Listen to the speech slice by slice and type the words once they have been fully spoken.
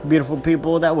Beautiful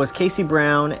people, that was Casey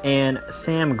Brown and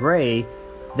Sam Gray.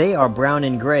 They are Brown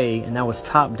and Gray, and that was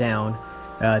Top Down.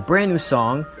 Brand new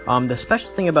song. The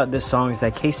special thing about this song is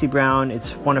that Casey Brown,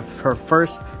 it's one of her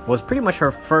first, was pretty much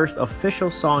her first official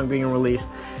song being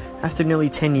released after nearly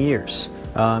 10 years.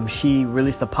 She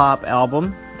released a pop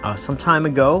album some time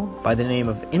ago by the name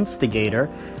of Instigator,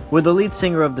 with the lead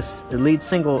single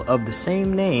of the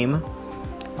same name.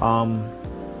 And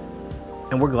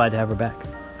we're glad to have her back.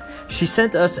 She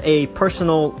sent us a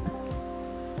personal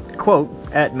quote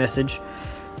message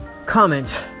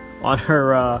comment on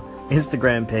her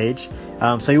Instagram page.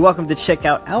 So you're welcome to check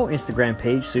out our Instagram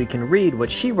page so you can read what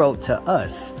she wrote to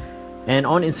us. And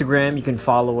on Instagram, you can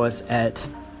follow us at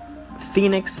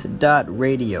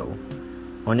phoenix.radio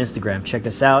on Instagram. Check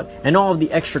us out and all of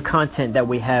the extra content that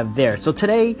we have there. So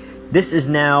today, this is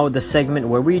now the segment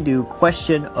where we do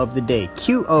Question of the Day,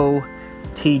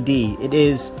 QOTD. It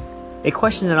is a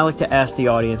question that I like to ask the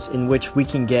audience, in which we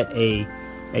can get an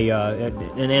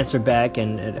answer back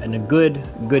and a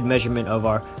good measurement of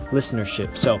our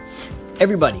listenership. So,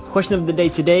 everybody, question of the day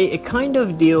today, it kind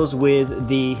of deals with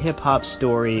the hip-hop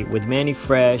story with Mannie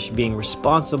Fresh being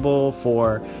responsible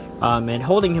for and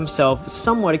holding himself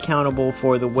somewhat accountable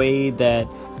for the way that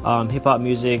hip-hop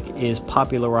music is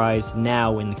popularized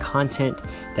now in the content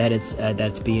that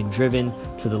it's being driven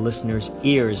to the listeners'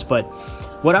 ears. But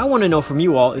what I want to know from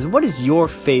you all is, what is your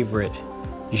favorite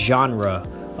genre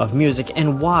of music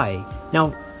and why?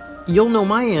 Now, you'll know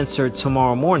my answer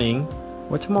tomorrow morning,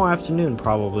 or tomorrow afternoon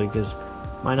probably, because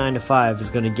my 9 to 5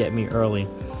 is going to get me early.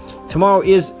 Tomorrow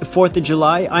is 4th of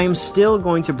July. I am still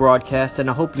going to broadcast, and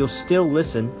I hope you'll still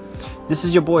listen. This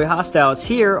is your boy Hostiles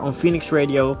here on Phoenix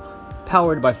Radio,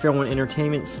 powered by Fair One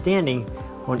Entertainment, standing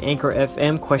on Anchor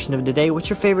FM. Question of the day,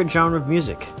 what's your favorite genre of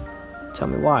music? Tell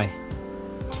me why.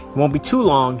 It won't be too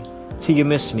long till you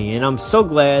miss me, and I'm so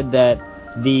glad that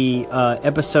the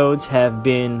episodes have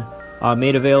been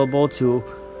made available to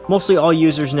mostly all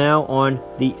users now on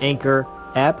the Anchor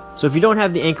app. So if you don't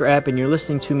have the Anchor app and you're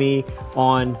listening to me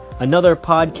on another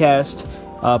podcast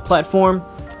platform,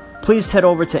 please head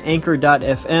over to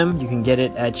anchor.fm. You can get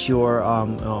it at your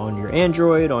on your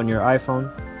Android, on your iPhone,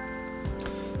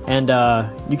 and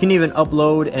you can even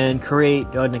upload and create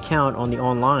an account on the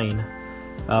online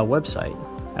website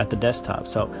at the desktop.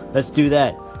 So let's do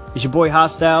that. It's your boy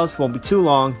Hostiles. Won't be too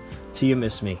long till you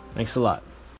miss me. Thanks a lot.